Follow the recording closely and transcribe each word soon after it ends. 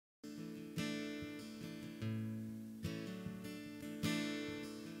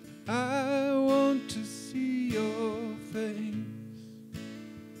I want to see your face.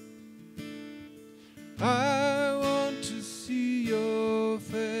 I want to see your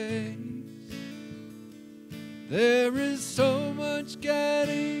face. There is so much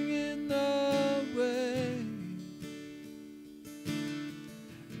getting in the way.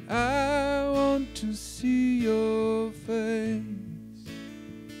 I want to see your face.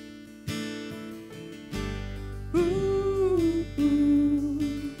 Ooh,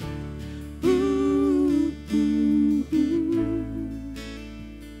 ooh, ooh, ooh, ooh.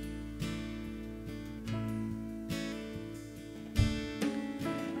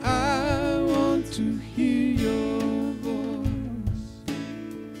 I want to hear your voice.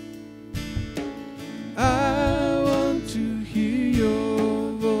 I want to hear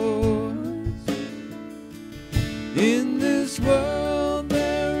your voice. In this world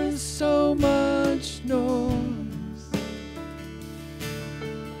there is so much noise.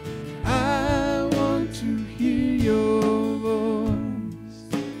 I want to hear your voice.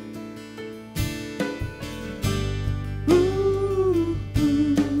 Ooh, ooh,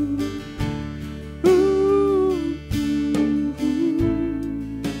 ooh, ooh, ooh.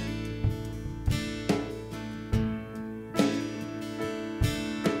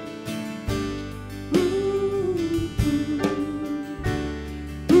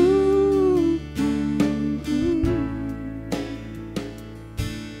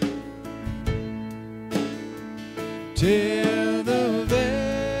 Tear the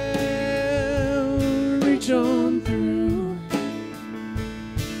veil, reach on through.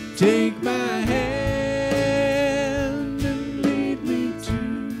 Take my hand and lead me to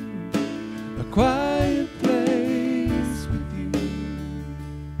a quiet place with you.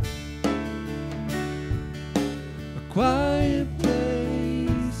 A quiet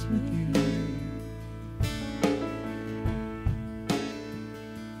place with you.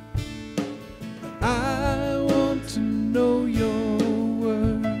 I want to know your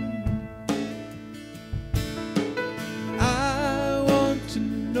word. I want to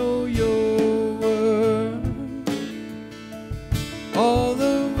know your word. All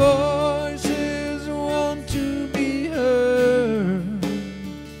the voices want to be heard.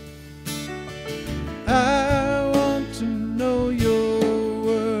 I want to know your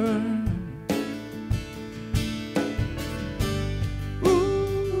word.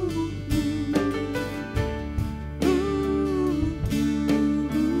 Ooh,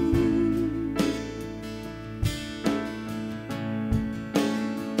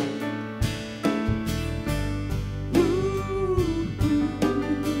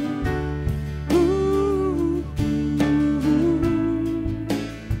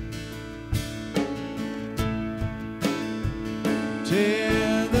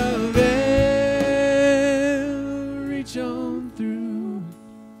 tear the veil, reach on through.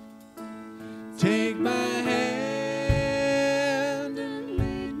 Take my hand and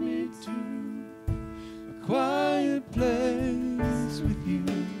lead me to a quiet place with you.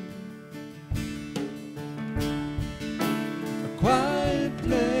 A quiet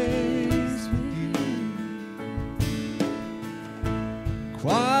place with you.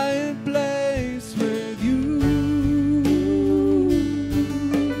 Quiet place with you.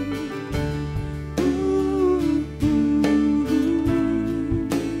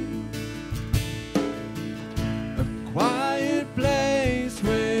 A quiet place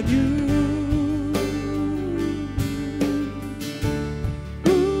with you.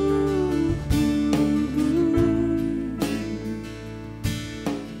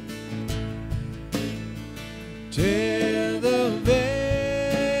 Tear the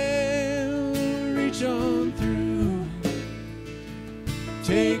veil, reach on through.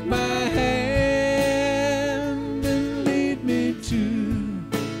 Take my hand and lead me to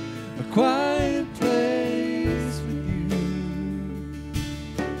a quiet place with you.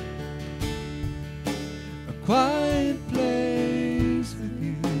 A quiet place with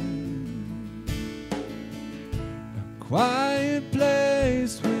you. A quiet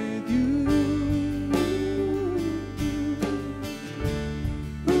place with you.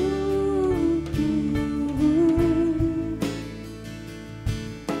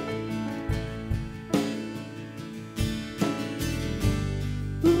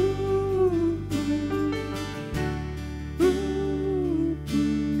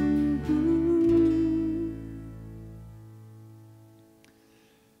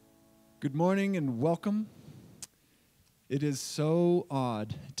 Good morning and welcome. It is so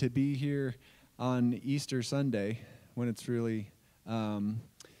odd to be here on Easter Sunday when it's really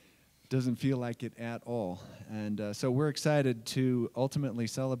doesn't feel like it at all. And so we're excited to ultimately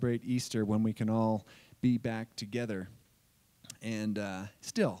celebrate Easter when we can all be back together. And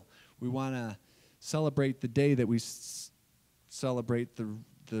still, we want to celebrate the day that we celebrate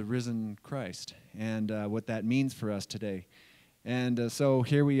the risen Christ and what that means for us today. And so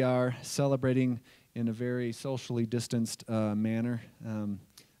here we are celebrating in a very socially distanced manner.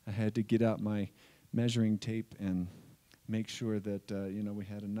 I had to get out my measuring tape and make sure that we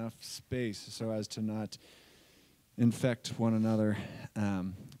had enough space so as to not infect one another.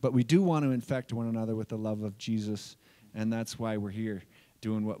 But we do want to infect one another with the love of Jesus, and that's why we're here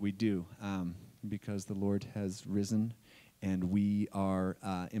doing what we do, because the Lord has risen, and we are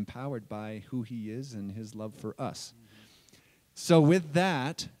empowered by who he is and his love for us. So with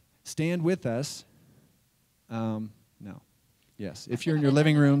that, stand with us. No. Yes. If you're in your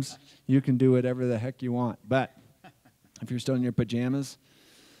living rooms, you can do whatever the heck you want. But if you're still in your pajamas,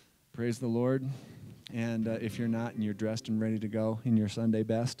 praise the Lord. And if you're not and you're dressed and ready to go in your Sunday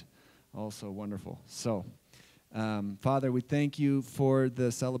best, also wonderful. So, Father, we thank you for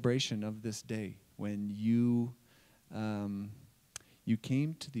the celebration of this day when you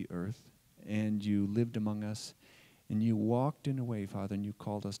came to the earth and you lived among us and you walked in a way, Father, and you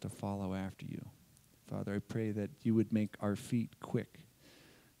called us to follow after you. Father, I pray that you would make our feet quick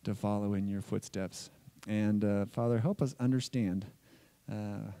to follow in your footsteps. And, Father, help us understand.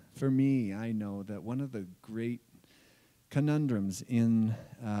 For me, I know that one of the great conundrums in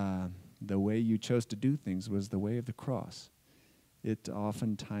the way you chose to do things was the way of the cross. It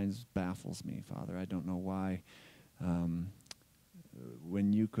oftentimes baffles me, Father. I don't know why,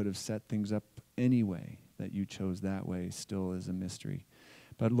 when you could have set things up anyway, that you chose that way still is a mystery.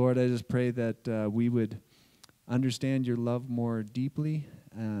 But, Lord, I just pray that we would understand your love more deeply,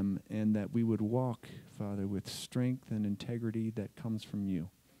 and that we would walk, Father, with strength and integrity that comes from you.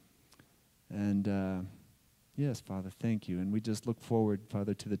 And, yes, Father, thank you. And we just look forward,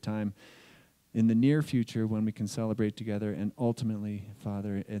 Father, to the time in the near future when we can celebrate together, and ultimately,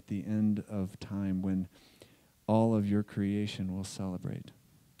 Father, at the end of time when all of your creation will celebrate.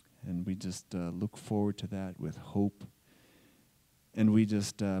 And we just look forward to that with hope. And we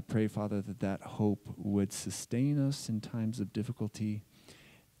just pray, Father, that that hope would sustain us in times of difficulty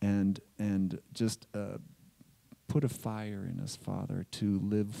and just put a fire in us, Father, to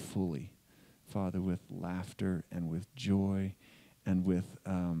live fully, Father, with laughter and with joy and with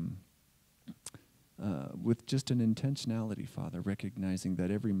just an intentionality, Father, recognizing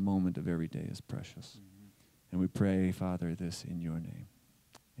that every moment of every day is precious. Mm-hmm. And we pray, Father, this in your name.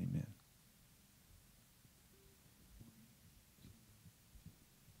 Amen.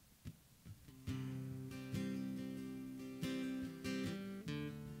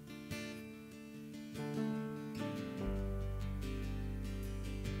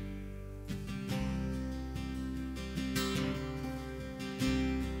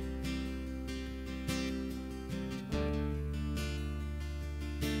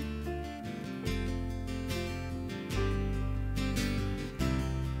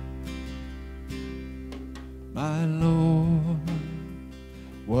 My Lord,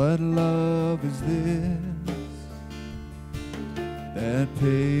 what love is this that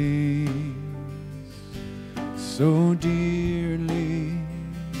pays so dearly,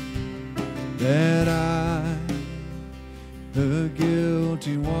 that I, the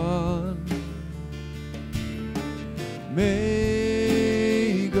guilty one,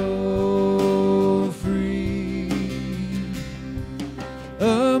 may go free.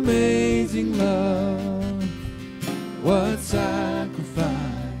 Amazing love, what sacrifice,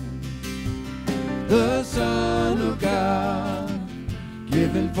 the Son of God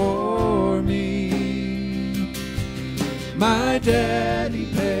given for me. My debt he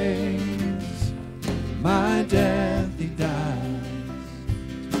pays, my death he dies,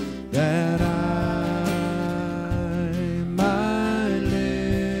 that I might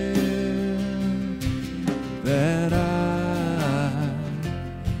live, that I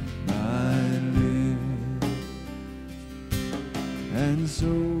might live. And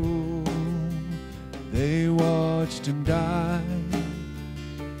so they watched him die,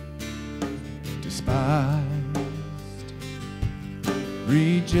 despised,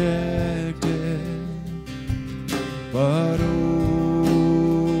 rejected, but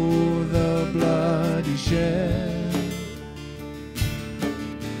oh, the blood he shed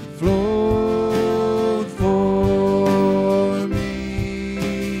flowed for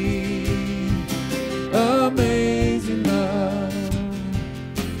me. Amazing love,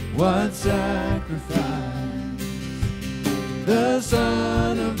 what sacrifice, the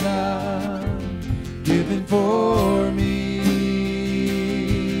Son of God given for me.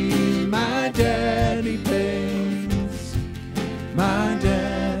 My debt he pays, my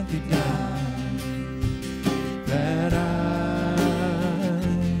death he died, that I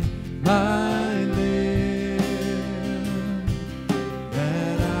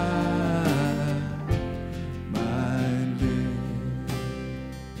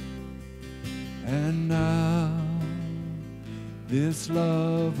This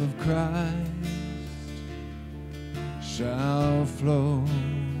love of Christ shall flow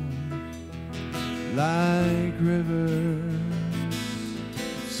like rivers.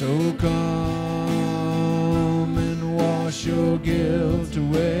 So come and wash your guilt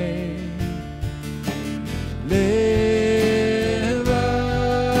away. Live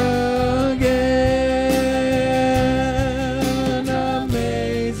again.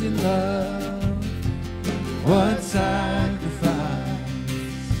 Amazing love, what sacrifice.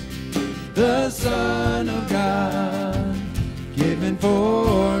 The Son of God given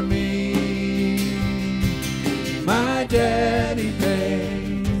for me. My debt he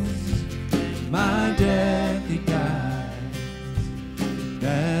pays, my debt he dies,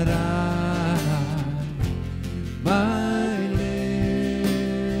 that I might live,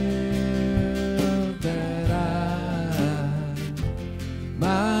 that I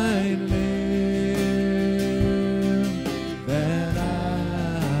might live, that I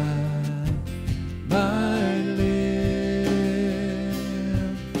might live,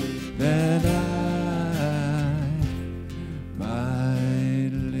 that I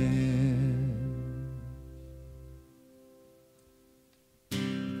might live.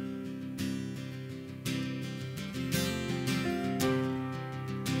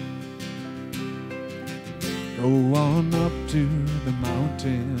 Go on up to the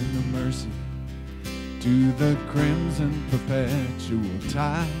mountain of mercy, to the crimson perpetual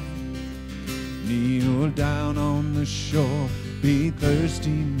tide. Kneel down on the shore, be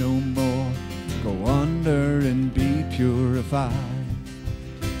thirsty no more. Go under and be purified.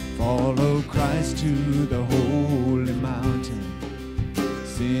 Follow Christ to the holy mountain.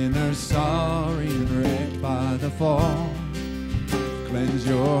 Sinners sorry and wrecked by the fall. Cleanse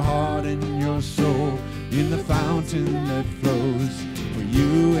your heart and your soul in the fountain that flows for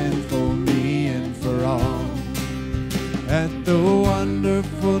you and for me and for all. At the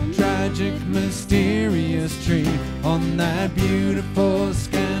wonderful, tragic, mysterious tree, on that beautiful,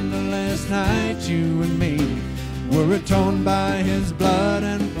 scandalous night, you and me were atoned by his blood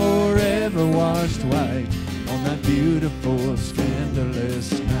and forever washed white. On that beautiful,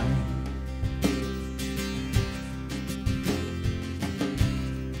 scandalous night.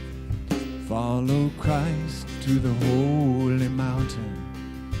 Follow Christ to the holy mountain.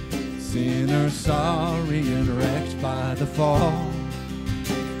 Sinners sorry and wrecked by the fall.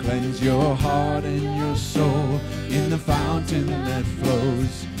 Cleanse your heart and your soul in the fountain that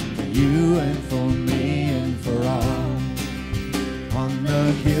flows for you and for me and for all. On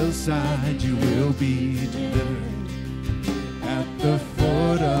the hillside you will be delivered. At the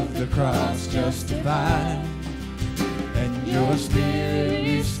foot of the cross justified. And your spirit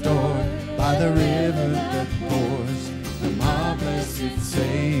restored by the river that pours from our blessed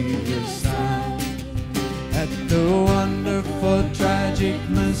Savior's side. At the wonderful, tragic,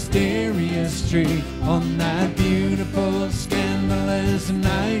 mysterious tree, on that beautiful, scandalous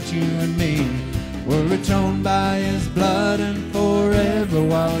night, you and me were atoned by his blood and forever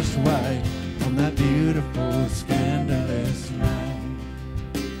washed white. On that beautiful, scandalous night.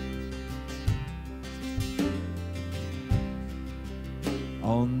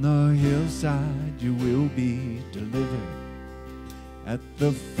 On the hillside you will be delivered. At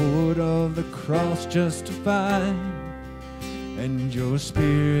the foot of the cross justified. And your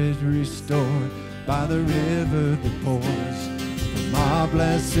spirit restored by the river that pours from our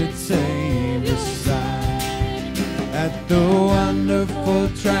blessed Savior's side. At the wonderful,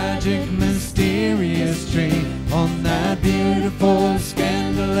 tragic, mysterious tree, on that beautiful,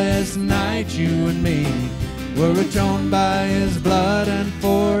 scandalous night, you and me were atoned by his blood and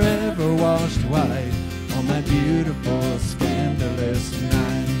forever washed white. On that beautiful, scandalous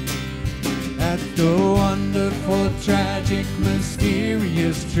night. At the wonderful, tragic,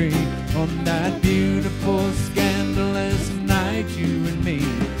 mysterious tree, on that beautiful, scandalous night, you and me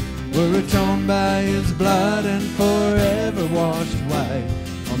were atoned by his blood and forever washed white.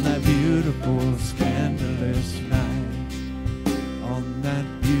 On that beautiful, scandalous night. On that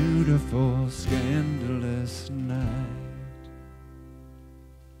beautiful, scandalous night.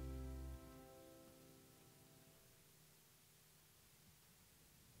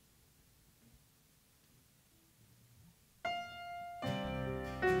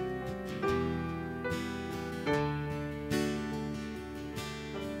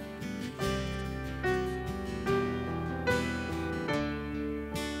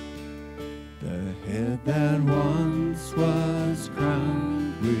 That once was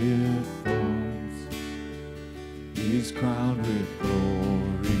crowned with thorns is crowned with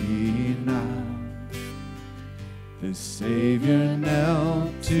glory now. The Savior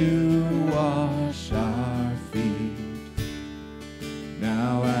knelt to wash our feet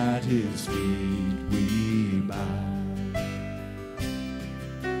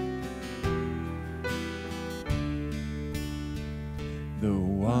the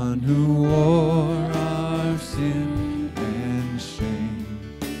one who wore our sin and shame,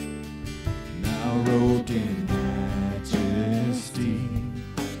 now robed in majesty,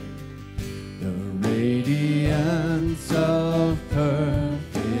 the radiance of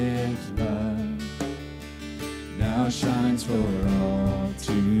perfect love now shines for all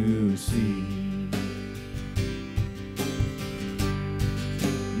to see.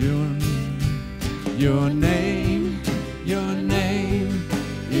 Your name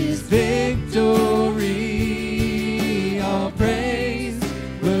is victory. All praise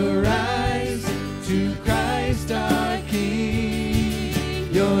will rise to Christ our King.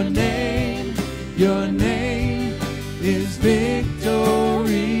 Your name is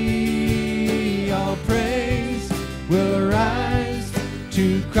victory. All praise will rise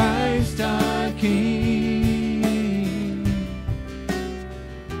to Christ our King.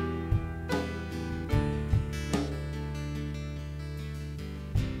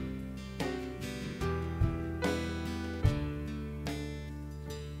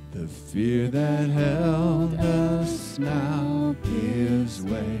 The fear that held us now gives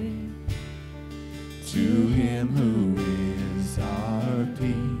way to Him who is our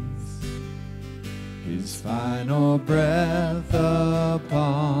peace. His final breath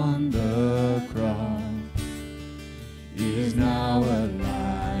upon the cross is now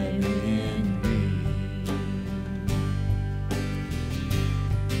alive in me.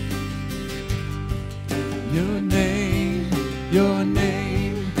 Your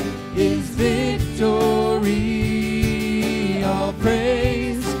name is victory. All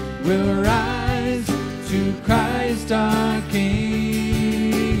praise will rise to Christ our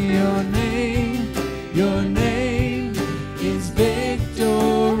King. Your name is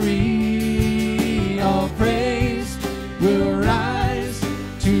victory. All praise will rise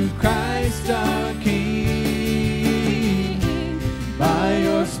to Christ our King. By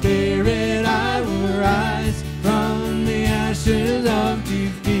your Spirit I will rise from the ashes of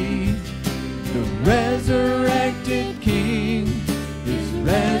defeat. The resurrected King is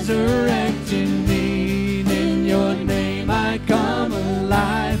resurrecting me. In your name I come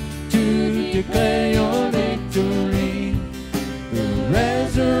alive to declare your victory. The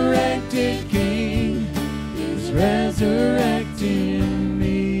resurrected King is resurrecting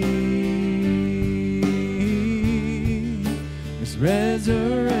me. Is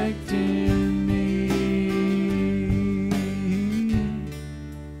resurrecting me.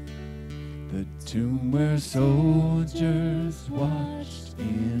 The tomb where soldiers watched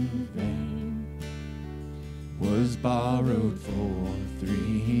in vain was borrowed for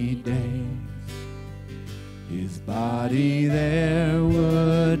 3 days. His body there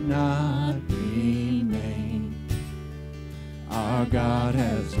would not remain. Our God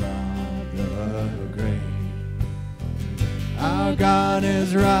has robbed the grave. Our God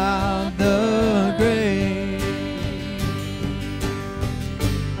has robbed the grave.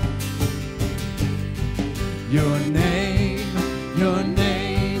 Your name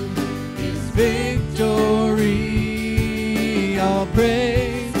is victory. All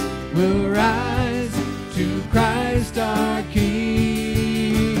praise will rise to Christ our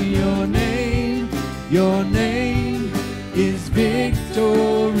King. Your name is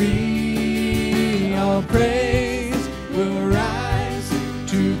victory. All praise will rise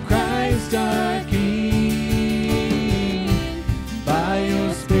to Christ our King. By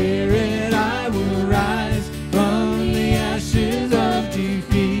your Spirit I will rise from the ashes of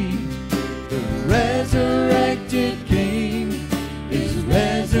defeat. The resurrected King is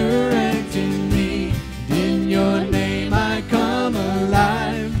resurrecting me. In your name I come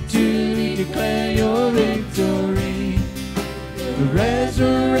alive to declare your victory. The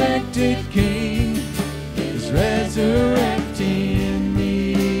resurrected King is resurrecting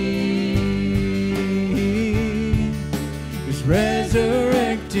me. Is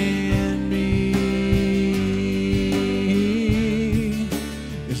resurrecting me.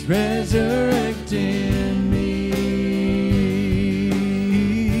 Is resurrecting me.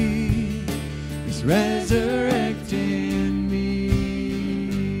 Is resurrecting me.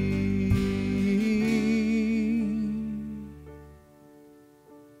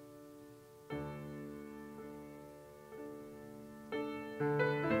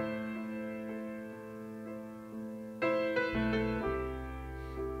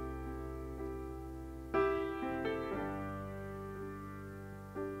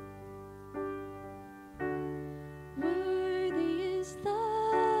 Worthy is the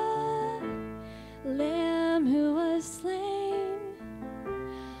Lamb.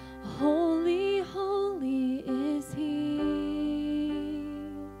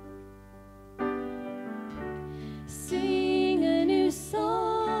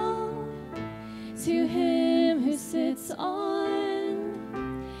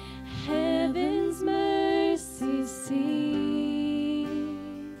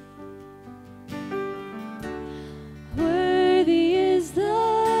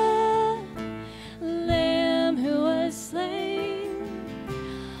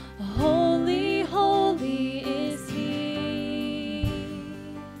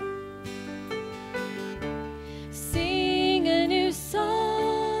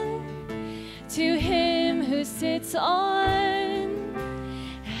 to him who sits on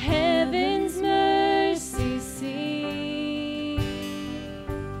heaven's mercy seat.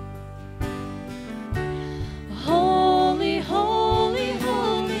 Holy, holy,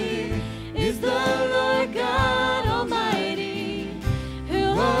 holy is the Lord God Almighty,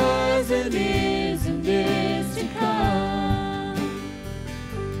 who was and is to come.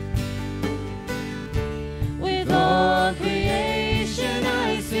 With all creation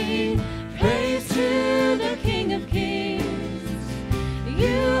I sing praise to the King of Kings.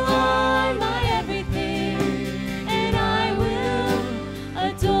 You are my everything, and I will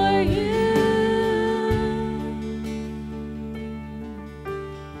adore you.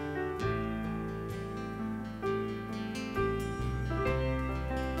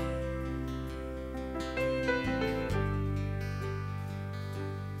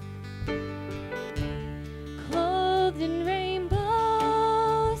 Clothed in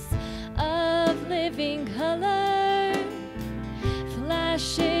rainbows of living color,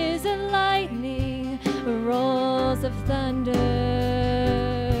 flashes of lightning, rolls of thunder.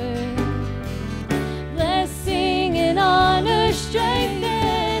 Blessing and honor, strength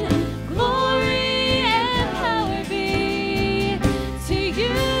and glory and power be to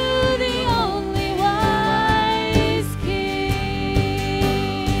you, the only wise King.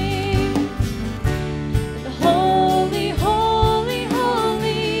 Holy, holy,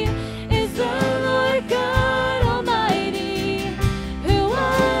 holy is the Lord God Almighty, who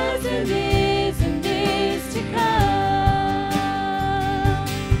was and is to come.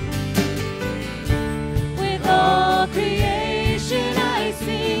 With all creation I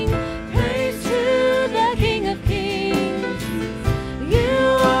sing praise to the King of Kings. You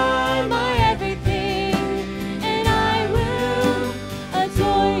are my everything, and I will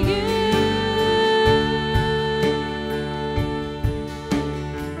adore you.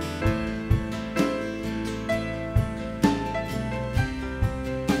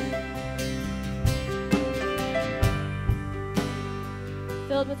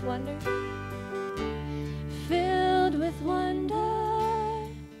 Filled with wonder, filled with wonder,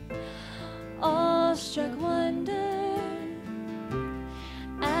 awestruck wonder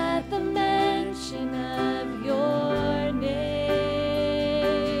at the mention of your name.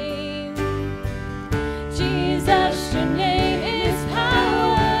 Jesus, your name is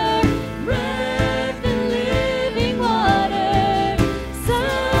power, breath and living water,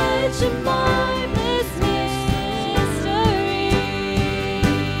 such a marvelous mystery.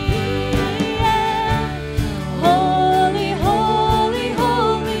 Holy, holy,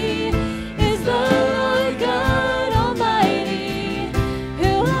 holy is the Lord God Almighty,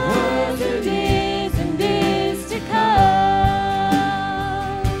 who was and is to come.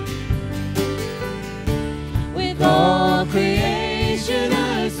 With all creation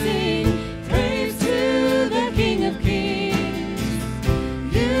I sing praise to the King of Kings.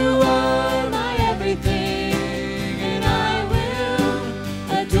 You are my everything, and I will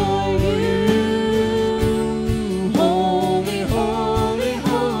adore you. Holy, holy,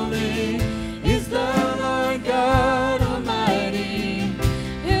 holy is the Lord God Almighty,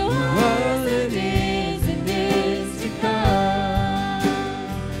 who was and is to come.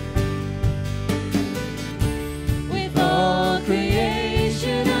 With all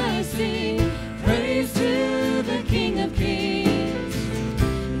creation I sing praise to the King of Kings.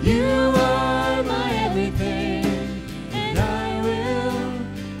 You are my everything, and I will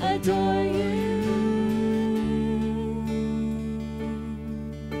adore you.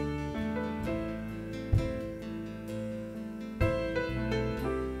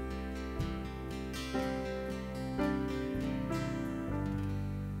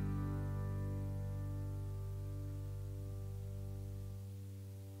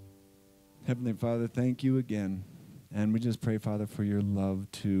 Heavenly Father, thank you again. And we just pray, Father, for your love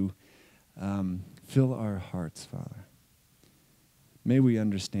to fill our hearts, Father. May we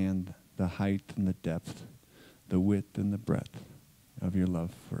understand the height and the depth, the width and the breadth of your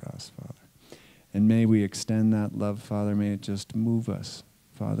love for us, Father. And may we extend that love, Father. May it just move us,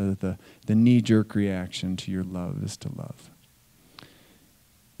 Father. The knee-jerk reaction to your love is to love.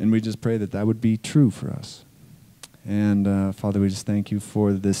 And we just pray that that would be true for us. And Father, we just thank you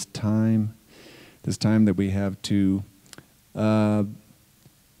for this time that we have to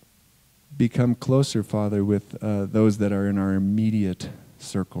become closer, Father, with those that are in our immediate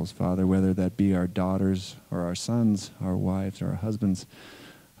circles, Father, whether that be our daughters or our sons, our wives or our husbands,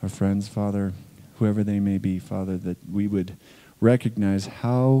 our friends, Father, whoever they may be, Father, that we would recognize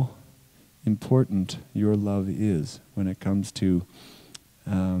how important your love is when it comes to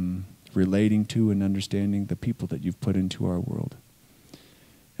relating to and understanding the people that you've put into our world.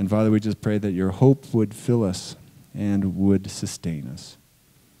 And Father, we just pray that your hope would fill us and would sustain us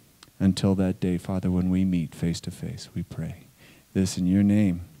until that day, Father, when we meet face to face. We pray this in your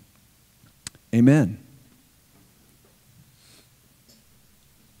name. Amen.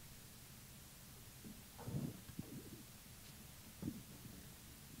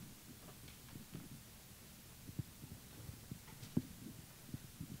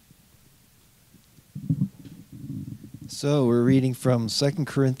 So we're reading from 2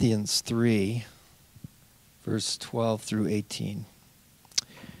 Corinthians 3, verse 12 through 18.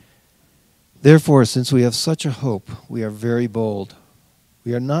 Therefore, since we have such a hope, we are very bold.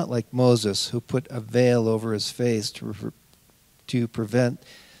 We are not like Moses, who put a veil over his face to prevent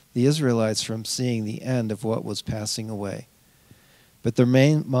the Israelites from seeing the end of what was passing away. But their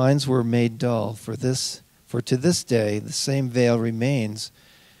minds were made dull. For to this day the same veil remains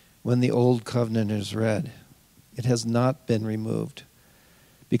when the old covenant is read. It has not been removed,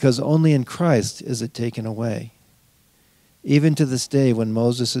 because only in Christ is it taken away. Even to this day, when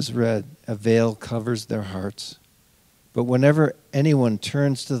Moses is read, a veil covers their hearts. But whenever anyone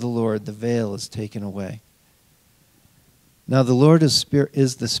turns to the Lord, the veil is taken away. Now the Lord is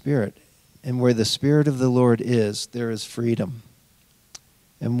the Spirit, and where the Spirit of the Lord is, there is freedom.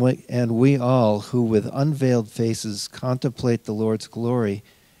 And we all, who with unveiled faces contemplate the Lord's glory,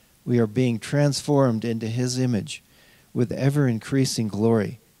 we are being transformed into his image with ever-increasing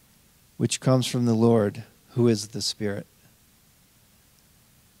glory, which comes from the Lord, who is the Spirit.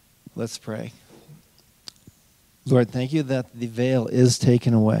 Let's pray. Lord, thank you that the veil is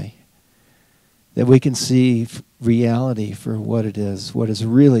taken away, that we can see reality for what it is, what is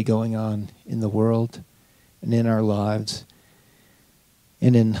really going on in the world and in our lives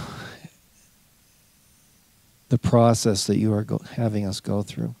and in the process that you are having us go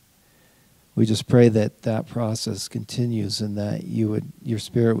through. We just pray that that process continues and that your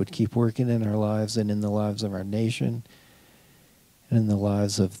Spirit would keep working in our lives and in the lives of our nation and in the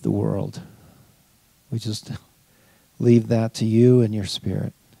lives of the world. We just leave that to you and your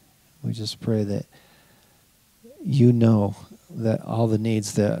Spirit. We just pray that you know that all the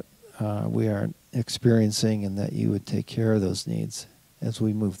needs that we are experiencing and that you would take care of those needs as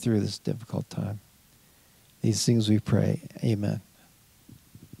we move through this difficult time. These things we pray. Amen.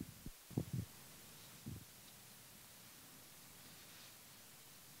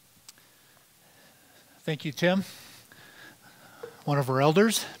 Thank you, Tim, one of our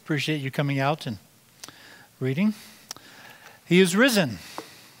elders. Appreciate you coming out and reading. He is risen.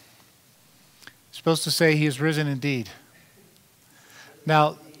 Supposed to say he is risen indeed.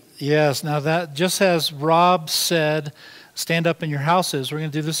 Now, yes, now that just as Rob said, stand up in your houses. We're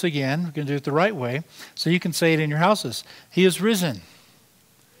going to do this again. We're going to do it the right way so you can say it in your houses. He is risen.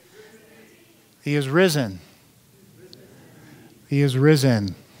 He is risen. He is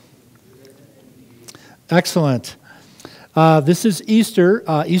risen. Excellent. This is Easter,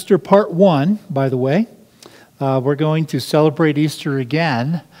 Easter part 1, by the way. We're going to celebrate Easter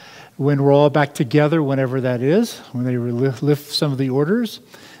again when we're all back together, whenever that is, when they lift some of the orders.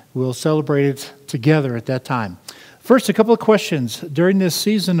 We'll celebrate it together at that time. First, a couple of questions. During this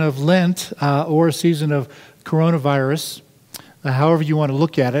season of Lent or a season of coronavirus, however you want to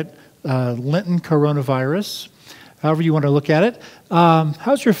look at it, Lenten coronavirus, however you want to look at it,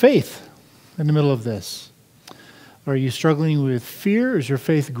 how's your faith in the middle of this? Are you struggling with fear? Is your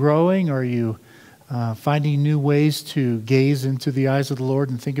faith growing? Are you finding new ways to gaze into the eyes of the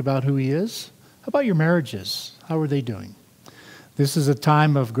Lord and think about who He is? How about your marriages? How are they doing? This is a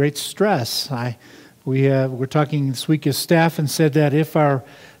time of great stress. We're talking this week as staff and said that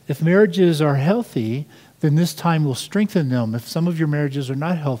if marriages are healthy, then this time will strengthen them. If some of your marriages are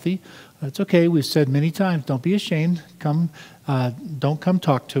not healthy, that's okay. We've said many times, don't be ashamed. Don't come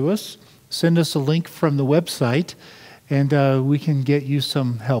talk to us. Send us a link from the website, and we can get you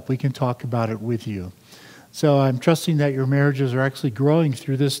some help. We can talk about it with you. So I'm trusting that your marriages are actually growing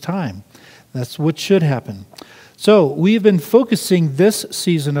through this time. That's what should happen. So we've been focusing this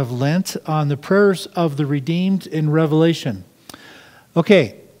season of Lent on the prayers of the redeemed in Revelation.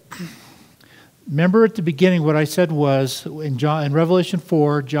 Okay. Remember at the beginning what I said was in Revelation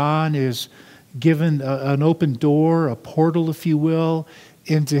 4, John is given an open door, a portal, if you will,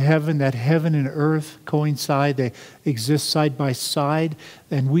 into heaven, that heaven and earth coincide. They exist side by side,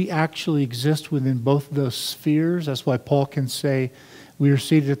 and we actually exist within both of those spheres. That's why Paul can say we are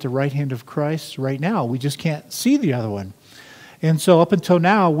seated at the right hand of Christ right now. We just can't see the other one. And so up until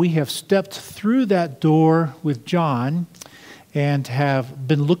now, we have stepped through that door with John and have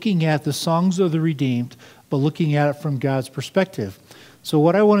been looking at the songs of the redeemed, but looking at it from God's perspective. So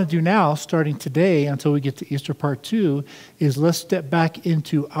what I want to do now, starting today until we get to Easter Part 2, is let's step back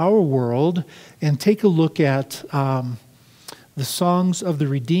into our world and take a look at the songs of the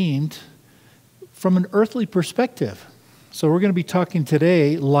redeemed from an earthly perspective. So we're going to be talking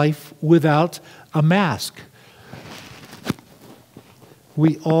today, life without a mask.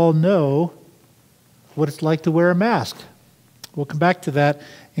 We all know what it's like to wear a mask. We'll come back to that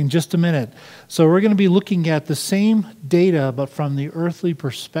in just a minute. So we're going to be looking at the same data, but from the earthly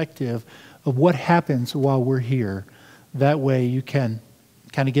perspective of what happens while we're here. That way you can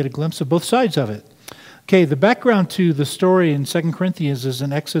kind of get a glimpse of both sides of it. Okay, the background to the story in 2 Corinthians is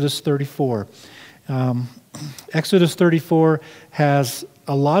in Exodus 34. Exodus 34 has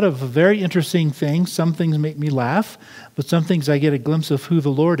a lot of very interesting things. Some things make me laugh, but some things I get a glimpse of who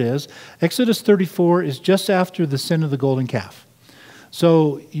the Lord is. Exodus 34 is just after the sin of the golden calf.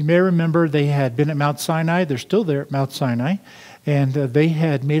 So you may remember they had been at Mount Sinai. They're still there at Mount Sinai. And they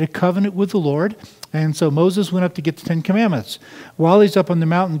had made a covenant with the Lord. And so Moses went up to get the Ten Commandments. While he's up on the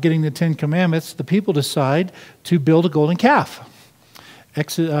mountain getting the Ten Commandments, the people decide to build a golden calf.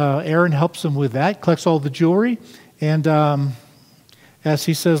 Aaron helps them with that, collects all the jewelry. And as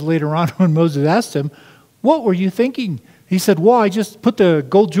he says later on when Moses asked him, "What were you thinking?" He said, "Well, I just put the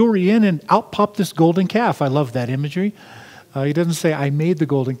gold jewelry in and out popped this golden calf." I love that imagery. He doesn't say, "I made the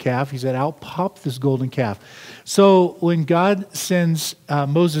golden calf." He said, "Out popped this golden calf." So when God sends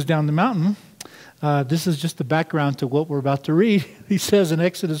Moses down the mountain, this is just the background to what we're about to read. He says in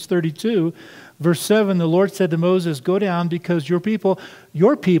Exodus 32, verse 7, the Lord said to Moses, "Go down because your people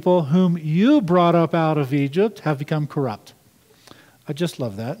whom you brought up out of Egypt have become corrupt." I just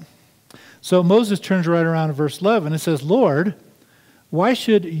love that. So Moses turns right around in verse 11 and says, "Lord, why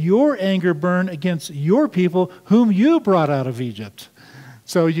should your anger burn against your people whom you brought out of Egypt?"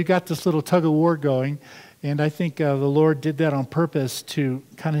 So you got this little tug of war going. And I think the Lord did that on purpose to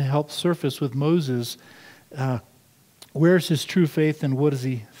kind of help surface with Moses where's his true faith and what does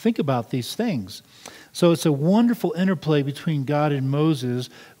he think about these things. So it's a wonderful interplay between God and Moses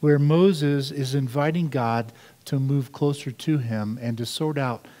where Moses is inviting God to move closer to him and to sort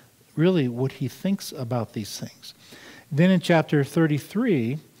out really what he thinks about these things. Then in chapter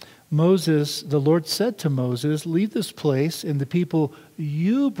 33, the Lord said to Moses, "Leave this place and the people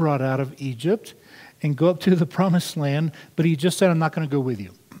you brought out of Egypt and go up to the promised land," but he just said, "I'm not going to go with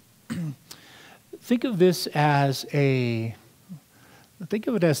you." Think of this as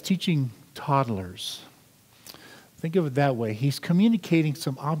teaching toddlers. Think of it that way. He's communicating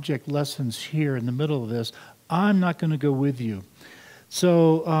some object lessons here in the middle of this. I'm not going to go with you.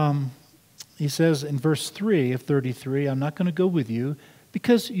 So he says in verse 3 of 33, "I'm not going to go with you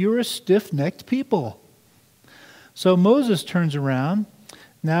because you're a stiff-necked people." So Moses turns around.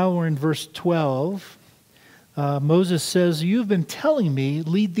 Now we're in verse 12. Moses says, "You've been telling me,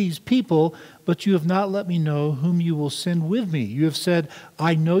 lead these people, but you have not let me know whom you will send with me. You have said,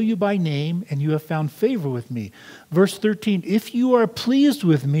 I know you by name, and you have found favor with me." Verse 13, "If you are pleased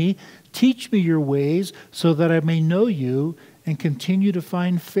with me, teach me your ways so that I may know you and continue to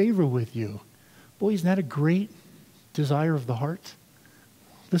find favor with you." Boy, isn't that a great desire of the heart?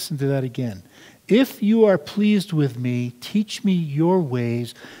 Listen to that again. "If you are pleased with me, teach me your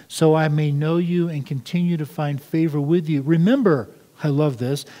ways so I may know you and continue to find favor with you." Remember, I love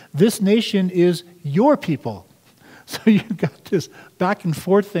this nation is your people. So you've got this back and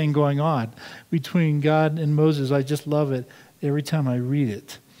forth thing going on between God and Moses. I just love it every time I read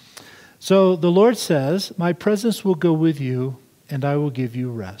it. So the Lord says, "My presence will go with you and I will give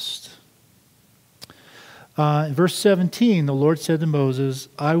you rest." In verse 17, the Lord said to Moses,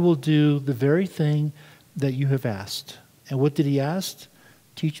 "I will do the very thing that you have asked." And what did he ask?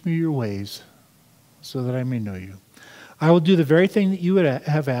 "Teach me your ways so that I may know you." I will do the very thing that you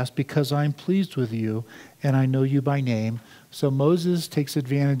have asked because I am pleased with you and I know you by name. So Moses takes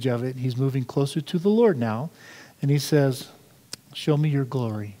advantage of it. He's moving closer to the Lord now. And he says, "Show me your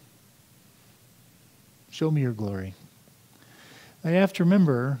glory. Show me your glory." Now you have to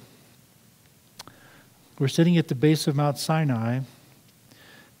remember, we're sitting at the base of Mount Sinai.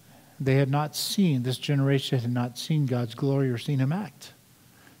 This generation had not seen God's glory or seen him act.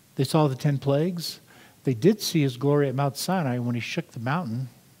 They saw the 10 plagues. They did see his glory at Mount Sinai when he shook the mountain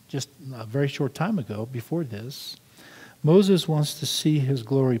just a very short time ago before this. Moses wants to see his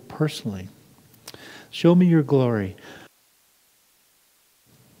glory personally. Show me your glory.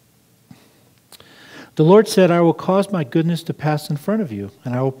 The Lord said, "I will cause my goodness to pass in front of you,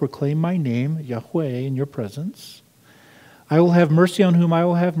 and I will proclaim my name, Yahweh, in your presence. I will have mercy on whom I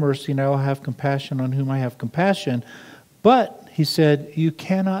will have mercy, and I will have compassion on whom I have compassion." But, he said, "you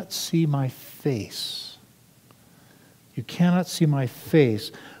cannot see my face." You cannot see my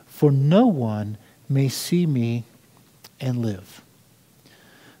face, for no one may see me and live.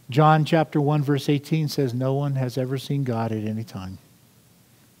 John chapter 1 verse 18 says, no one has ever seen God at any time.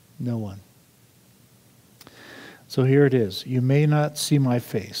 No one. So here it is. You may not see my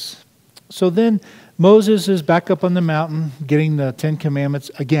face. So then Moses is back up on the mountain getting the 10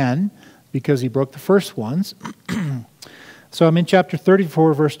 Commandments again because he broke the first ones. So I'm in chapter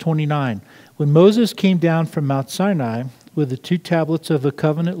 34, verse 29. When Moses came down from Mount Sinai with the 2 tablets of the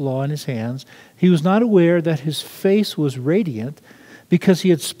covenant law in his hands, he was not aware that his face was radiant because he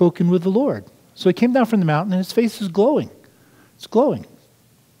had spoken with the Lord. So he came down from the mountain and his face is glowing. It's glowing.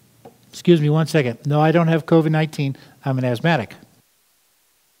 Excuse me one second. No, I don't have COVID-19. I'm an asthmatic.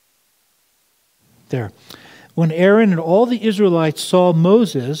 There. When Aaron and all the Israelites saw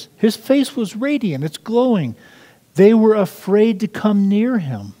Moses, his face was radiant. It's glowing. They were afraid to come near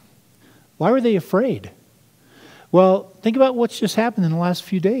him. Why were they afraid? Well, think about what's just happened in the last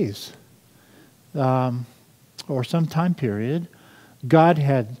few days or some time period. God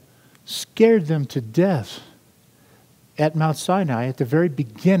had scared them to death at Mount Sinai at the very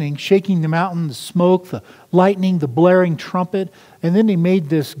beginning, shaking the mountain, the smoke, the lightning, the blaring trumpet. And then he made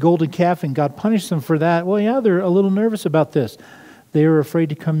this golden calf and God punished them for that. Well, yeah, they're a little nervous about this. They were afraid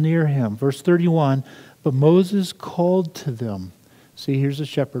to come near him. Verse 31, but Moses called to them. See, here's a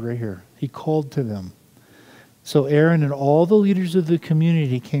shepherd right here. He called to them. So Aaron and all the leaders of the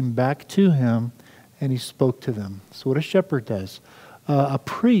community came back to him and he spoke to them. So what a shepherd does. A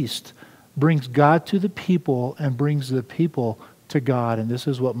priest brings God to the people and brings the people to God. And this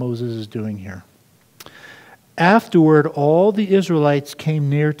is what Moses is doing here. Afterward, all the Israelites came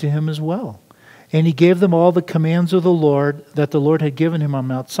near to him as well. And he gave them all the commands of the Lord that the Lord had given him on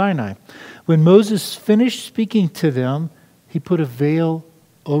Mount Sinai. When Moses finished speaking to them, he put a veil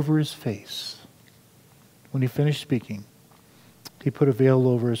over his face. When he finished speaking, he put a veil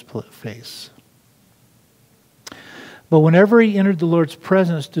over his face. But whenever he entered the Lord's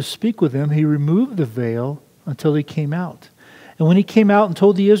presence to speak with them, he removed the veil until he came out. And when he came out and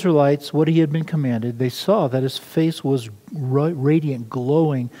told the Israelites what he had been commanded, they saw that his face was radiant,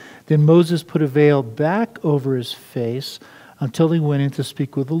 glowing. Then Moses put a veil back over his face until he went in to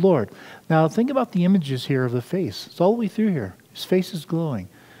speak with the Lord. Now think about the images here of the face. It's all the way through here. His face is glowing.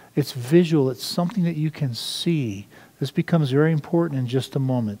 It's visual. It's something that you can see. This becomes very important in just a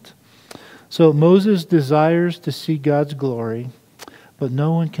moment. So Moses desires to see God's glory, but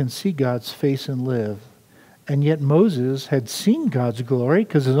no one can see God's face and live. And yet Moses had seen God's glory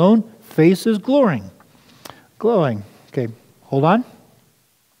because his own face is glowing. Glowing. Okay, hold on.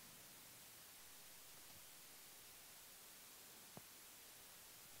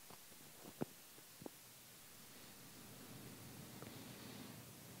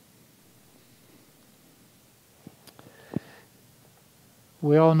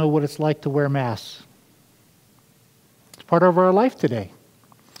 We all know what it's like to wear masks. It's part of our life today.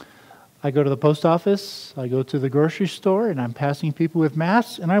 I go to the post office, I go to the grocery store, and I'm passing people with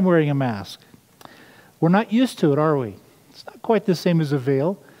masks, and I'm wearing a mask. We're not used to it, are we? It's not quite the same as a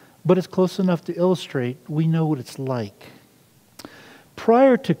veil, but it's close enough to illustrate we know what it's like.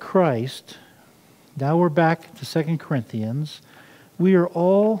 Prior to Christ, now we're back to 2 Corinthians, we are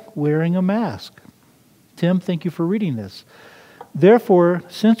all wearing a mask. Tim, thank you for reading this. Therefore,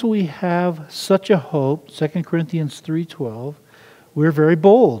 since we have such a hope, 2 Corinthians 3:12, we're very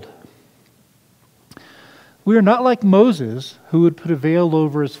bold. We are not like Moses, who would put a veil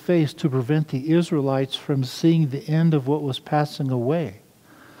over his face to prevent the Israelites from seeing the end of what was passing away.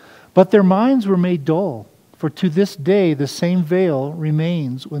 But their minds were made dull, for to this day the same veil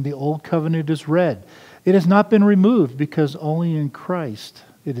remains when the old covenant is read. It has not been removed because only in Christ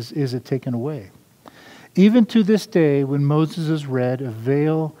is it taken away. Even to this day, when Moses is read, a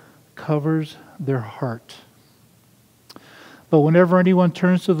veil covers their heart. But whenever anyone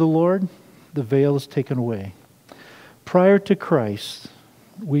turns to the Lord, the veil is taken away. Prior to Christ,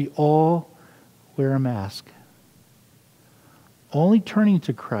 we all wear a mask. Only turning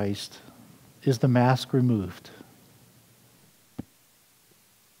to Christ is the mask removed.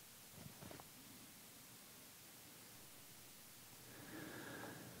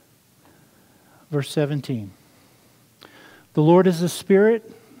 Verse 17. The Lord is the Spirit,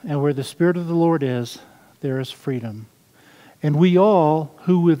 and where the Spirit of the Lord is, there is freedom. And we all,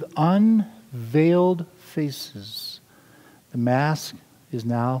 who with unveiled faces, the mask is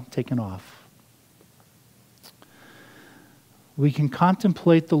now taken off. We can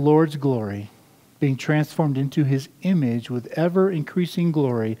contemplate the Lord's glory, being transformed into His image with ever-increasing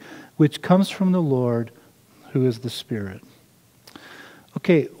glory, which comes from the Lord, who is the Spirit.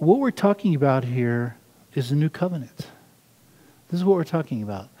 Okay, what we're talking about here is the new covenant. This is what we're talking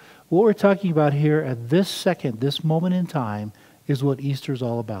about. What we're talking about here at this second, this moment in time, is what Easter's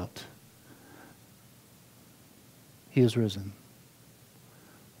all about. He is risen.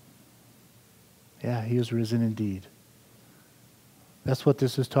 Yeah, he is risen indeed. That's what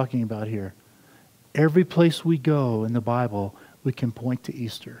this is talking about here. Every place we go in the Bible, we can point to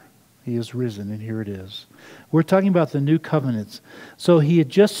Easter. He is risen, and here it is. We're talking about the new covenants. So he had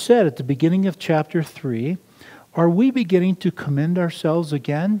just said at the beginning of chapter 3, are we beginning to commend ourselves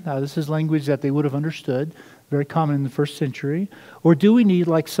again? Now, this is language that they would have understood, very common in the first century. Or do we need,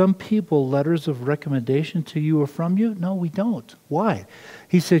 like some people, letters of recommendation to you or from you? No, we don't. Why?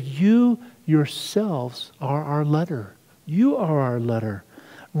 He said, you yourselves are our letter. You are our letter,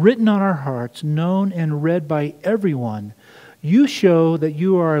 written on our hearts, known and read by everyone. You show that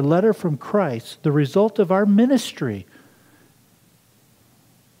you are a letter from Christ, the result of our ministry.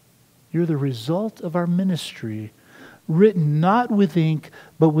 You're the result of our ministry, written not with ink,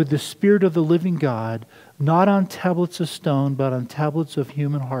 but with the Spirit of the living God, not on tablets of stone, but on tablets of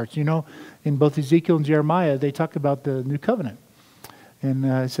human hearts. You know, in both Ezekiel and Jeremiah, they talk about the new covenant. And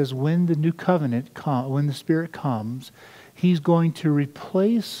it says, when the new covenant, when the Spirit comes, He's going to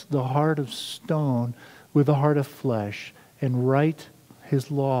replace the heart of stone with the heart of flesh and write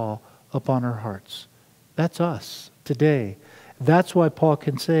His law upon our hearts. That's us today. That's why Paul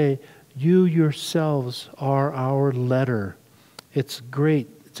can say, you yourselves are our letter. It's great.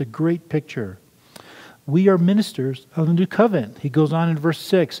 It's a great picture. We are ministers of the new covenant. He goes on in verse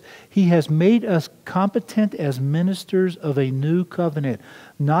 6. He has made us competent as ministers of a new covenant,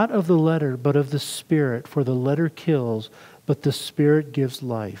 not of the letter, but of the Spirit. For the letter kills, but the Spirit gives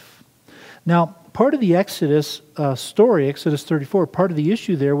life. Now, part of the Exodus story, Exodus 34, part of the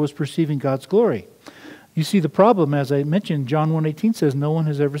issue there was perceiving God's glory. You see the problem, as I mentioned, John 1:18 says, no one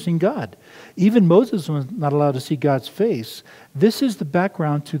has ever seen God. Even Moses was not allowed to see God's face. This is the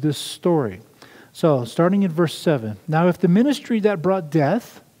background to this story. So, starting in verse 7. Now, if the ministry that brought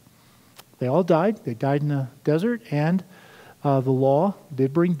death, they all died. They died in the desert, and the law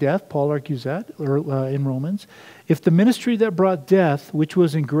did bring death. Paul argues that in Romans. If the ministry that brought death, which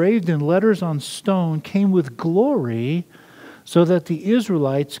was engraved in letters on stone, came with glory, so that the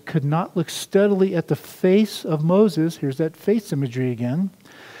Israelites could not look steadily at the face of Moses, here's that face imagery again,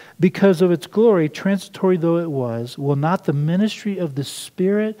 because of its glory, transitory though it was, will not the ministry of the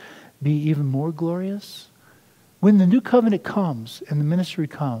Spirit be even more glorious? When the new covenant comes and the ministry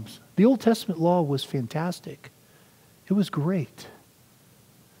comes, the Old Testament law was fantastic. It was great.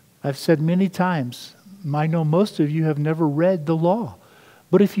 I've said many times, I know most of you have never read the law,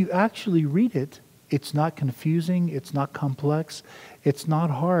 but if you actually read it, it's not confusing, it's not complex, it's not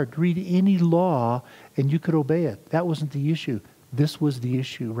hard. Read any law and you could obey it. That wasn't the issue. This was the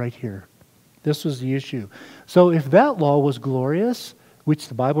issue right here. This was the issue. So if that law was glorious, which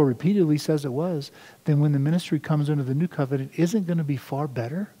the Bible repeatedly says it was, then when the ministry comes under the new covenant, isn't it going to be far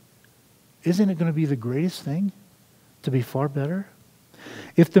better? Isn't it going to be the greatest thing to be far better?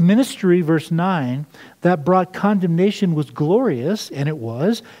 If the ministry, verse 9, that brought condemnation was glorious, and it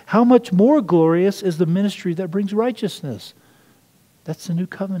was, how much more glorious is the ministry that brings righteousness? That's the new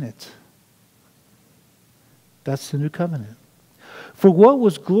covenant. That's the new covenant. For what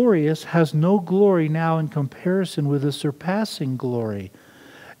was glorious has no glory now in comparison with the surpassing glory.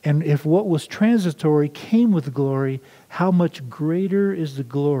 And if what was transitory came with glory, how much greater is the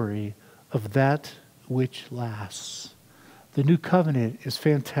glory of that which lasts? The new covenant is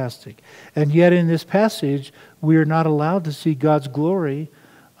fantastic. And yet in this passage, we are not allowed to see God's glory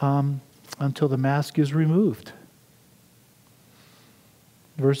until the mask is removed.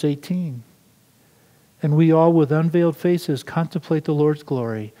 Verse 18. And we all with unveiled faces contemplate the Lord's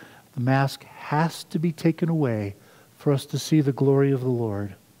glory. The mask has to be taken away for us to see the glory of the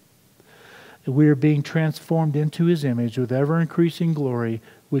Lord. We are being transformed into His image with ever-increasing glory,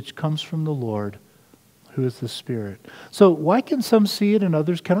 which comes from the Lord, who is the Spirit. So why can some see it and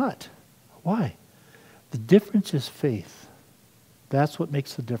others cannot? Why? The difference is faith. That's what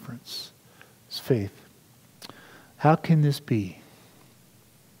makes the difference. It's faith. How can this be?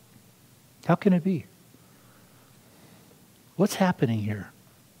 How can it be? What's happening here?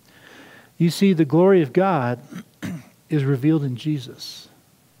 You see, the glory of God is revealed in Jesus.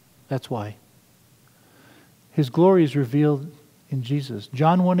 That's why. His glory is revealed in Jesus.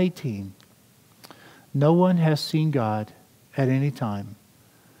 John 1:18. No one has seen God at any time,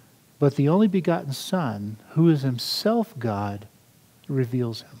 but the only begotten Son, who is Himself God,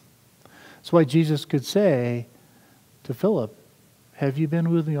 reveals Him. That's why Jesus could say to Philip, have you been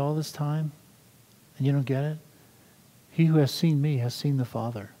with me all this time? And you don't get it? He who has seen me has seen the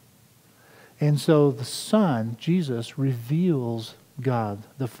Father. And so the Son, Jesus, reveals God,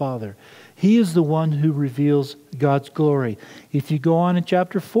 the Father. He is the one who reveals God's glory. If you go on in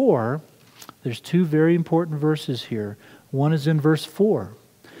chapter 4, there's two very important verses here. One is in verse 4.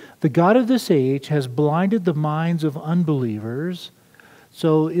 The God of this age has blinded the minds of unbelievers.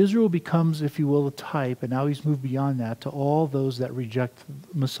 So Israel becomes, if you will, a type, and now he's moved beyond that to all those that reject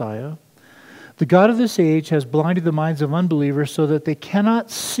Messiah. The God of this age has blinded the minds of unbelievers so that they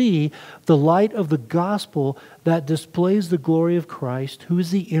cannot see the light of the gospel that displays the glory of Christ, who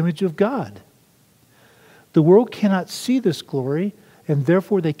is the image of God. The world cannot see this glory, and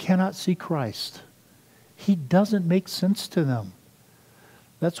therefore they cannot see Christ. He doesn't make sense to them.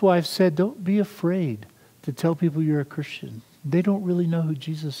 That's why I've said, don't be afraid to tell people you're a Christian. They don't really know who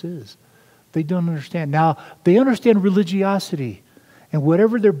Jesus is. They don't understand. Now, they understand religiosity. And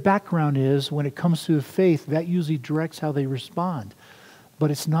whatever their background is, when it comes to the faith, that usually directs how they respond.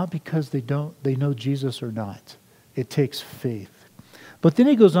 But it's not because they know Jesus or not. It takes faith. But then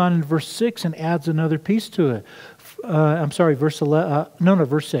he goes on in verse 6 and adds another piece to it.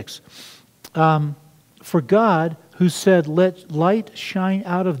 Verse 6. For God, who said, "Let light shine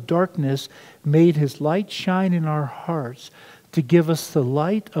out of darkness," made his light shine in our hearts to give us the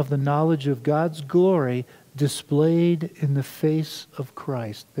light of the knowledge of God's glory displayed in the face of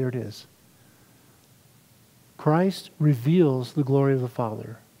Christ. There it is. Christ reveals the glory of the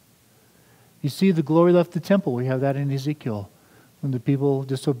Father. You see, the glory left the temple. We have that in Ezekiel, when the people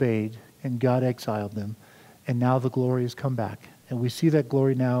disobeyed and God exiled them. And now the glory has come back. And we see that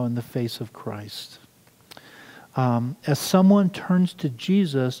glory now in the face of Christ. As someone turns to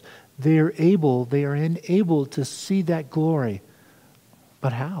Jesus, they are enabled to see that glory.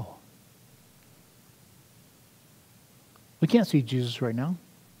 But how? We can't see Jesus right now.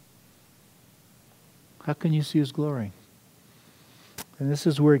 How can you see his glory? And this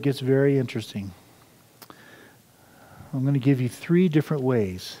is where it gets very interesting. I'm going to give you 3 different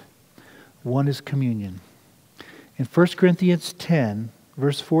ways. One is communion. In 1 Corinthians 10,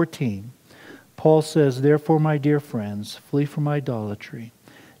 verse 14, Paul says, "Therefore, my dear friends, flee from idolatry."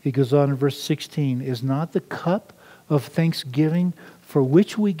 He goes on in verse 16, "Is not the cup of thanksgiving for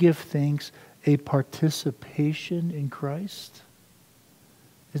which we give thanks a participation in Christ?"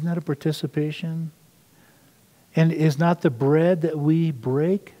 Isn't that a participation? And is not the bread that we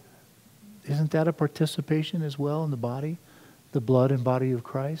break, isn't that a participation as well in the body, the blood and body of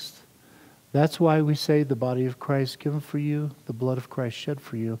Christ? That's why we say the body of Christ given for you, the blood of Christ shed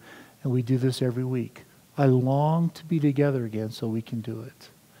for you, and we do this every week. I long to be together again so we can do it.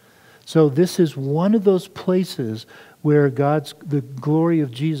 So this is one of those places where the glory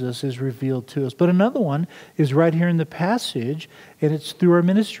of Jesus is revealed to us. But another one is right here in the passage, and it's through our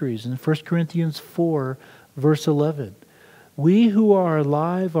ministries. In 1 Corinthians 4, verse 11. "We who are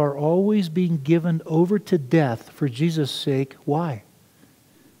alive are always being given over to death for Jesus' sake." Why?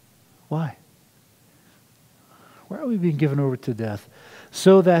 Why? Why are we being given over to death?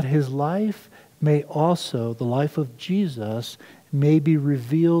 "So that his life may also, the life of Jesus, may be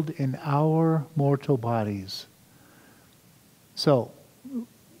revealed in our mortal bodies." So,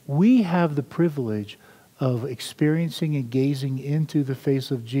 we have the privilege of experiencing and gazing into the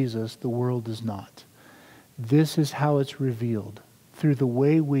face of Jesus. The world does not. This is how it's revealed, through the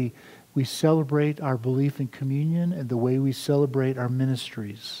way we celebrate our belief in communion and the way we celebrate our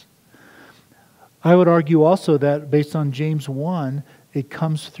ministries. I would argue also that based on James 1, it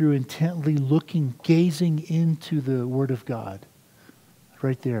comes through intently looking, gazing into the Word of God.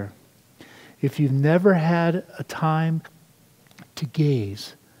 Right there. If you've never had a time to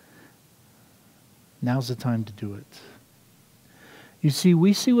gaze, now's the time to do it. You see,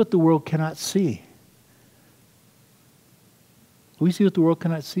 we see what the world cannot see. We see what the world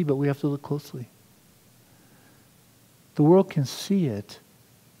cannot see, but we have to look closely. The world can see it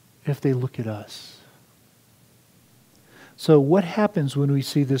if they look at us. So what happens when we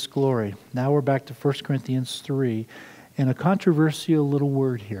see this glory? Now we're back to 1 Corinthians 3, and a controversial little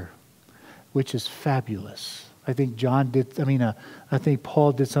word here, which is fabulous. I think I think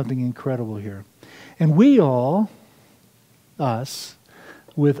Paul did something incredible here. "And we all, us,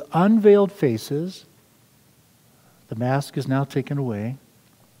 with unveiled faces," the mask is now taken away,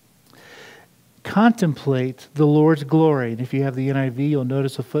 "contemplate the Lord's glory." And if you have the NIV, you'll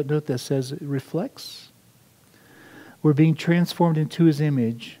notice a footnote that says it reflects. "We're being transformed into his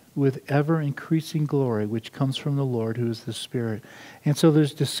image with ever-increasing glory, which comes from the Lord, who is the Spirit." And so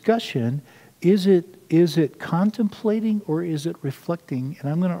there's discussion. Is it contemplating or is it reflecting? And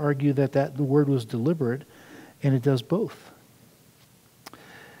I'm going to argue that the word was deliberate, and it does both.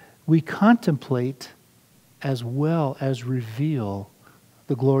 We contemplate as well as reveal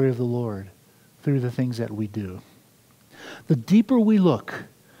the glory of the Lord. through the things that we do. The deeper we look,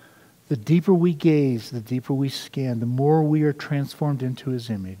 the deeper we gaze, the deeper we scan, the more we are transformed into his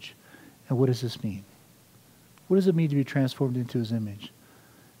image. And what does this mean? What does it mean to be transformed into his image?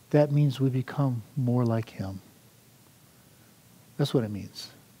 That means we become more like him. That's what it means.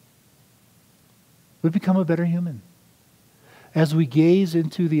 We become a better human. As we gaze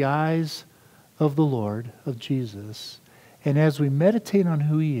into the eyes of the Lord, of Jesus, and as we meditate on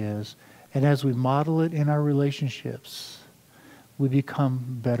who he is, and as we model it in our relationships, we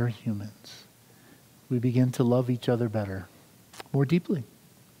become better humans. We begin to love each other better, more deeply.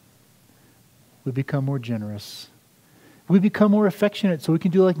 We become more generous. We become more affectionate so we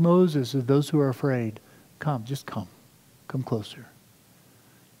can do like Moses of those who are afraid. Come, just come. Come closer.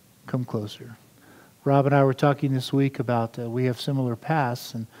 Come closer. Rob and I were talking this week about we have similar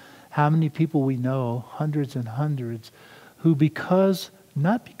pasts and how many people we know, hundreds and hundreds, who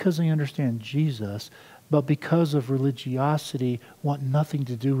not because they understand Jesus, but because of religiosity, want nothing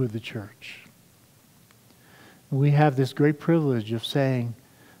to do with the church. We have this great privilege of saying,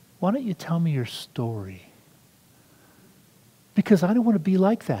 why don't you tell me your story? Because I don't want to be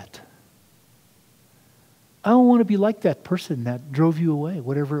like that. I don't want to be like that person that drove you away,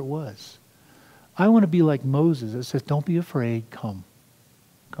 whatever it was. I want to be like Moses that says, don't be afraid, come.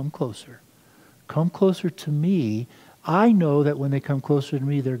 Come closer. Come closer to me. I know that when they come closer to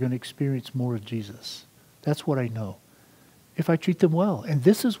me, they're going to experience more of Jesus. That's what I know. If I treat them well. And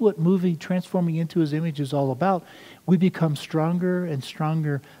this is what transforming into his image is all about. We become stronger and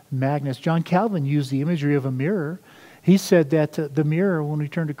stronger magnets. John Calvin used the imagery of a mirror. He said that the mirror, when we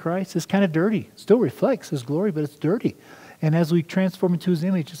turn to Christ, is kind of dirty. It still reflects his glory, but it's dirty. And as we transform into his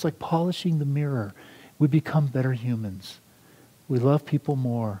image, it's like polishing the mirror. We become better humans. We love people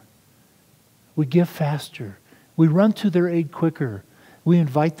more. We give faster. We run to their aid quicker. We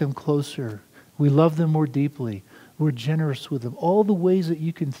invite them closer. We love them more deeply. We're generous with them. All the ways that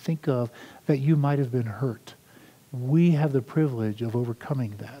you can think of that you might have been hurt. We have the privilege of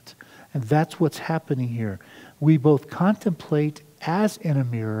overcoming that. And that's what's happening here. We both contemplate as in a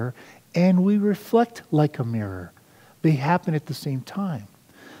mirror and we reflect like a mirror. They happen at the same time.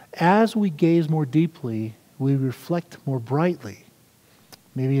 As we gaze more deeply, we reflect more brightly.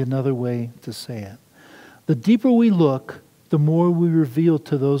 Maybe another way to say it. The deeper we look, the more we reveal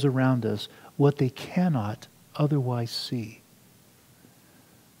to those around us what they cannot otherwise see.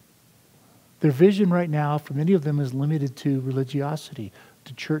 Their vision right now, for many of them, is limited to religiosity,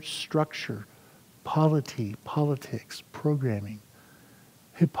 to church structure, politics, programming,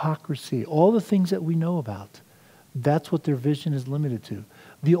 hypocrisy, all the things that we know about. That's what their vision is limited to.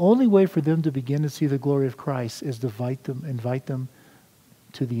 The only way for them to begin to see the glory of Christ is to invite them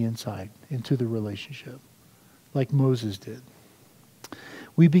to the inside, into the relationship, like Moses did.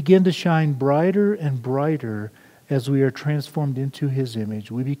 We begin to shine brighter and brighter as we are transformed into his image.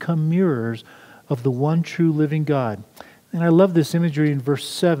 We become mirrors of the one true living God. And I love this imagery in verse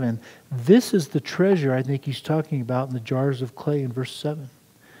 7. This is the treasure I think he's talking about in the jars of clay in verse 7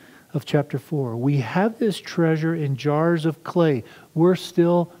 of chapter 4. We have this treasure in jars of clay. We're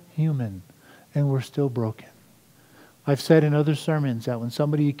still human and we're still broken. I've said in other sermons that when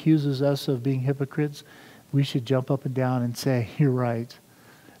somebody accuses us of being hypocrites, we should jump up and down and say, you're right.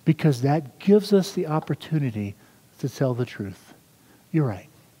 Because that gives us the opportunity to tell the truth. You're right.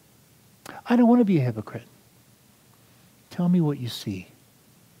 I don't want to be a hypocrite. Tell me what you see.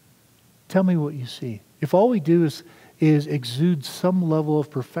 Tell me what you see. If all we do is exude some level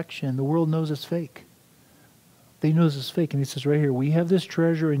of perfection, the world knows it's fake. They know it's fake. And he says right here, we have this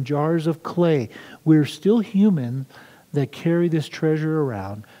treasure in jars of clay. We're still human that carry this treasure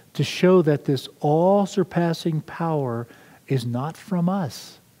around to show that this all-surpassing power is not from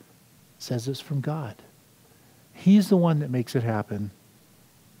us. It says it's from God. He's the one that makes it happen.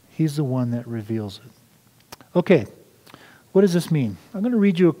 He's the one that reveals it. Okay, what does this mean? I'm going to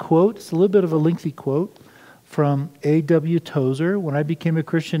read you a quote. It's a little bit of a lengthy quote from A.W. Tozer. When I became a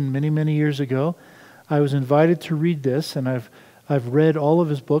Christian many, many years ago, I was invited to read this, and I've read all of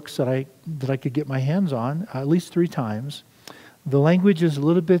his books that I could get my hands on at least 3 times. The language is a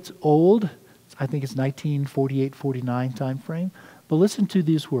little bit old. I think it's 1948-49 time frame. But listen to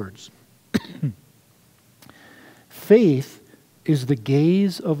these words. Faith is the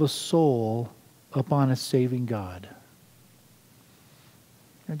gaze of a soul upon a saving God.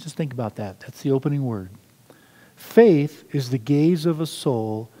 And just think about that. That's the opening word. Faith is the gaze of a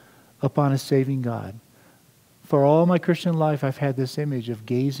soul upon a saving God. For all my Christian life, I've had this image of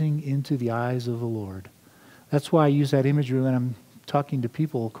gazing into the eyes of the Lord. That's why I use that imagery when I'm talking to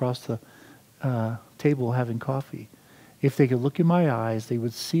people across the table having coffee. if they could look in my eyes, they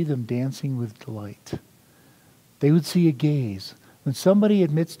would see them dancing with delight. They would see a gaze. When somebody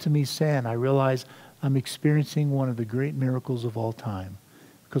admits to me sin, I realize I'm experiencing one of the great miracles of all time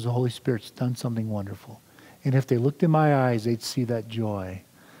because the Holy Spirit's done something wonderful. And if they looked in my eyes, they'd see that joy.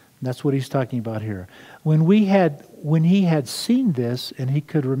 And that's what he's talking about here. When he had seen this and he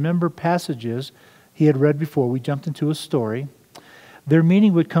could remember passages he had read before, we jumped into a story, their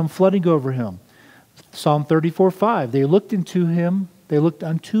meaning would come flooding over him. Psalm 34:5, they looked unto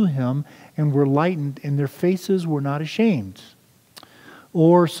him and were lightened, and their faces were not ashamed.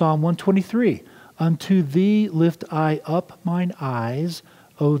 Or Psalm 123, unto thee lift I up mine eyes,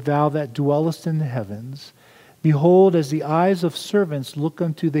 O thou that dwellest in the heavens. Behold, as the eyes of servants look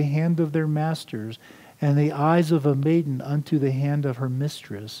unto the hand of their masters, and the eyes of a maiden unto the hand of her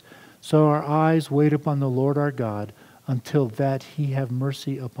mistress, so our eyes wait upon the Lord our God, until that he have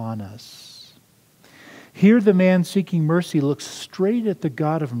mercy upon us. Here the man seeking mercy looks straight at the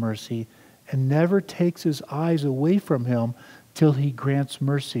God of mercy and never takes his eyes away from him till he grants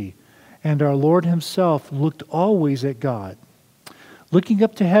mercy. And our Lord himself looked always at God. Looking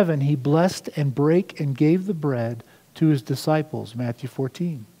up to heaven, he blessed and brake and gave the bread to his disciples, Matthew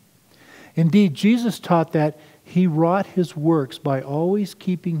 14. Indeed, Jesus taught that he wrought his works by always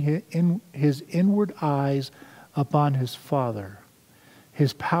keeping his inward eyes upon his Father.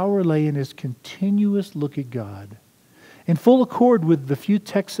 His power lay in his continuous look at God. In full accord with the few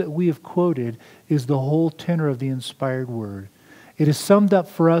texts that we have quoted is the whole tenor of the inspired word. It is summed up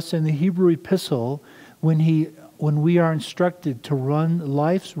for us in the Hebrew epistle when we are instructed to run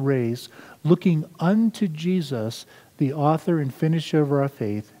life's race looking unto Jesus, the author and finisher of our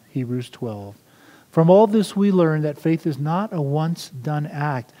faith, Hebrews 12. From all this we learn that faith is not a once done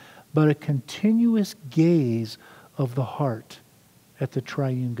act, but a continuous gaze of the heart at the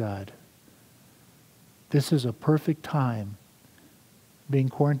triune God. This is a perfect time, being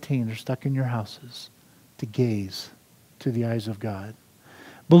quarantined or stuck in your houses, to gaze to the eyes of God.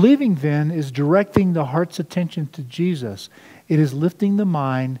 Believing then is directing the heart's attention to Jesus. It is lifting the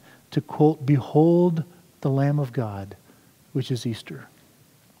mind to, quote, behold the Lamb of God, which is Easter.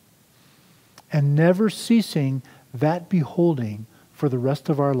 And never ceasing that beholding for the rest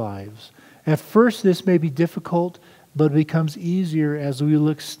of our lives. At first this may be difficult, but it becomes easier as we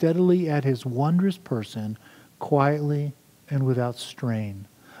look steadily at his wondrous person, quietly and without strain.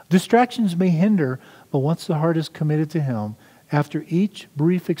 Distractions may hinder, but once the heart is committed to him, after each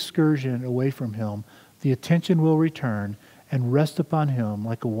brief excursion away from him, the attention will return and rest upon him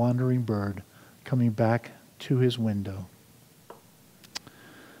like a wandering bird coming back to his window.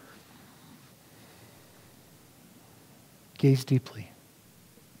 Gaze deeply.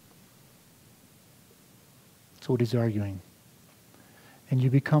 That's what he's arguing. And you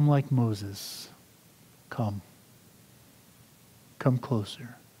become like Moses. Come. Come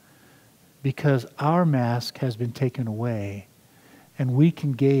closer. Because our mask has been taken away, and we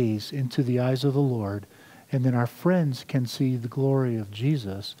can gaze into the eyes of the Lord, and then our friends can see the glory of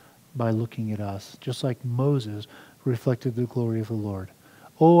Jesus by looking at us, just like Moses reflected the glory of the Lord.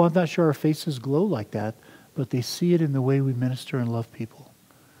 Oh, I'm not sure our faces glow like that, but they see it in the way we minister and love people.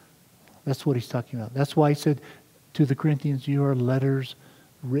 That's what he's talking about. That's why he said to the Corinthians, you are letters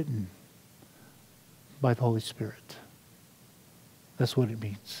written by the Holy Spirit. That's what it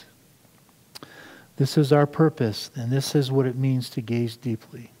means. This is our purpose, and this is what it means to gaze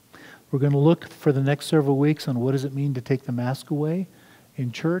deeply. We're going to look for the next several weeks on what does it mean to take the mask away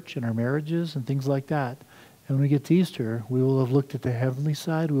in church, in our marriages, and things like that. And when we get to Easter, we will have looked at the heavenly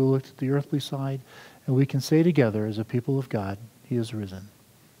side, we will have looked at the earthly side, and we can say together as a people of God, he is risen.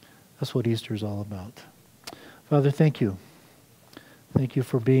 That's what Easter is all about. Father, thank you. Thank you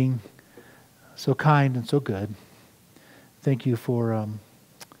for being so kind and so good. Thank you for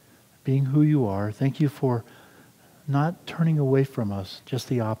being who you are. Thank you for not turning away from us, just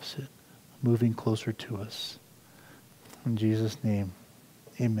the opposite, moving closer to us. In Jesus' name,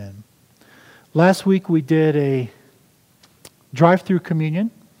 amen. Last week we did a drive-through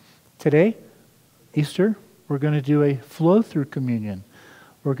communion. Today, Easter, we're going to do a flow-through communion.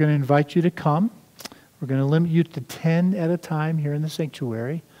 We're going to invite you to come. We're going to limit you to 10 at a time here in the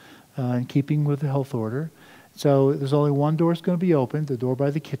sanctuary, in keeping with the health order. So there's only one door that's going to be open, the door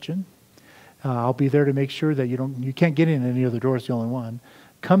by the kitchen. I'll be there to make sure that you can't get in any other door, it's the only one.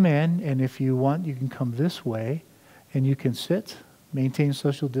 Come in, and if you want, you can come this way, and you can sit, maintain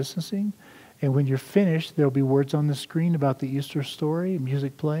social distancing, and when you're finished, there'll be words on the screen about the Easter story,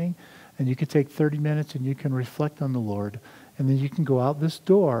 music playing, and you can take 30 minutes and you can reflect on the Lord, and then you can go out this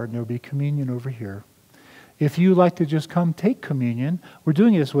door, and there'll be communion over here. If you like to just come take communion, we're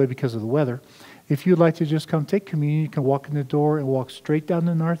doing it this way because of the weather. If you'd like to just come take communion, you can walk in the door and walk straight down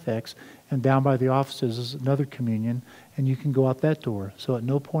the narthex, and down by the offices is another communion, and you can go out that door. So at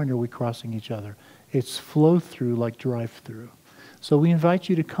no point are we crossing each other. It's flow through like drive through. So we invite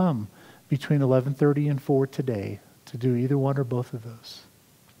you to come between 11:30 and 4 today to do either one or both of those.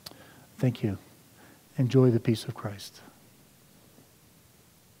 Thank you. Enjoy the peace of Christ.